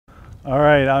All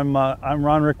right, I'm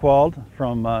Ron Rickwald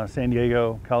from San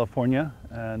Diego, California,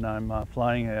 and I'm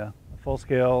flying a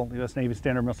full-scale U.S. Navy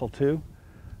Standard Missile 2.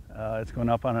 It's going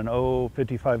up on an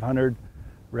O5500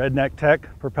 Redneck Tech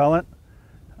propellant,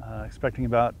 expecting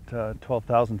about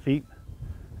 12,000 feet.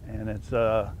 And it's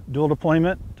dual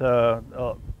deployment,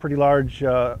 a pretty large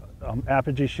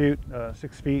apogee chute,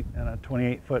 6 feet, and a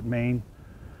 28-foot main.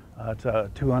 It's a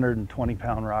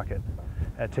 220-pound rocket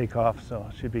at takeoff, so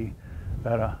it should be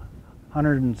about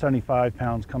 175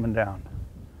 pounds coming down.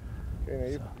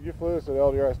 Okay, now you flew this at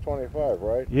LDRS 25,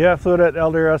 right? Yeah, I flew it at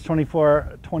LDRS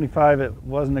 25. It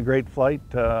wasn't a great flight.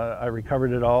 I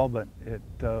recovered it all, but it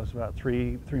was about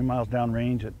three miles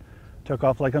downrange. It took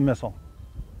off like a missile.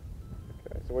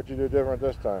 Okay, so what you do different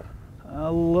this time? A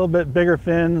little bit bigger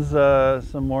fins,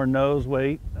 some more nose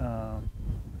weight,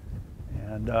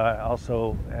 and I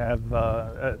also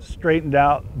have straightened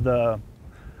out the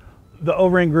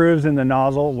O-ring grooves in the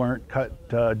nozzle weren't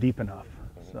cut deep enough,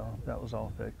 so that was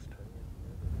all fixed.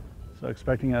 So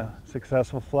expecting a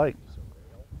successful flight.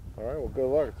 All right, well, good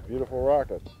luck. It's a beautiful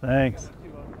rocket. Thanks.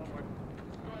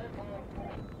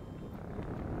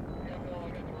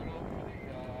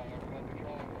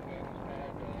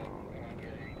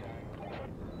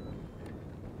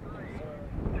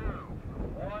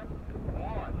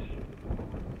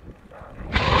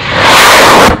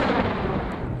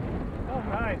 Oh,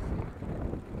 nice.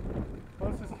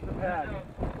 Closest to the pad.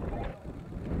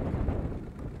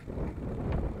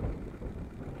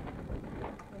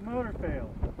 The motor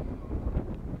failed.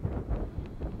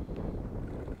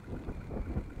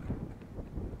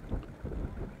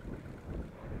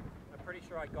 I'm pretty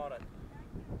sure I got it.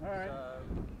 All right. So,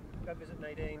 go visit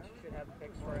Nadine. She should have the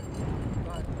pics for it.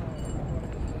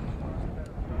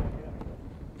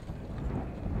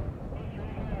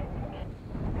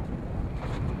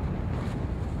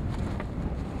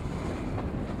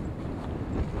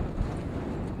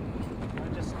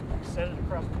 I just set it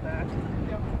across the back.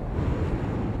 Yep.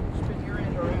 Spin your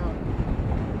end around.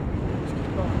 Just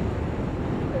keep going.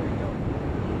 There you go.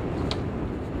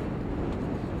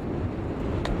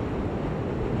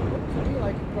 To me,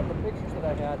 like from the pictures that I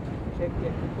had, check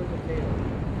it completely tailored.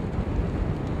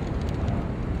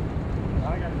 I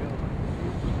gotta go.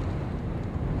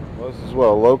 Well, this is what, a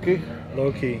Loki?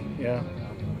 Low key, yeah.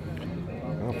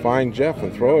 I'll find Jeff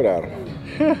and throw it at him.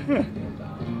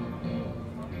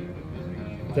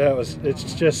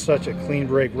 It's just such a clean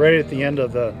break right at the end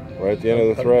of the Right at the end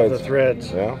of the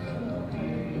threads. Yeah.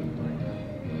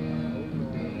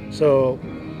 So,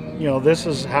 you know, this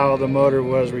is how the motor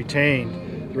was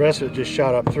retained. The rest of it just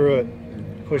shot up through it,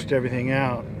 pushed everything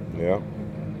out. Yeah.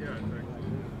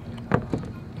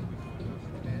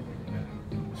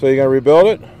 So you gonna rebuild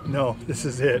it? No, this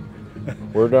is it.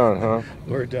 We're done, huh?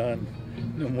 We're done.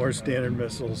 No more Standard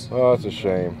missiles. Oh, that's a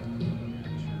shame.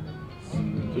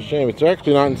 It's a shame. It's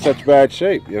actually not in such bad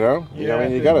shape, you know. Yeah, I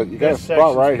mean, you got a this spot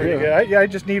section's right pretty here. good. I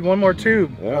just need one more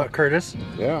tube, Yeah. Curtis.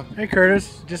 Yeah. Hey,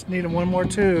 Curtis, just need one more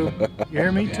tube. You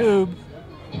hear me? Tube.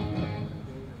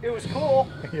 It was cool.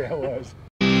 Yeah, it was.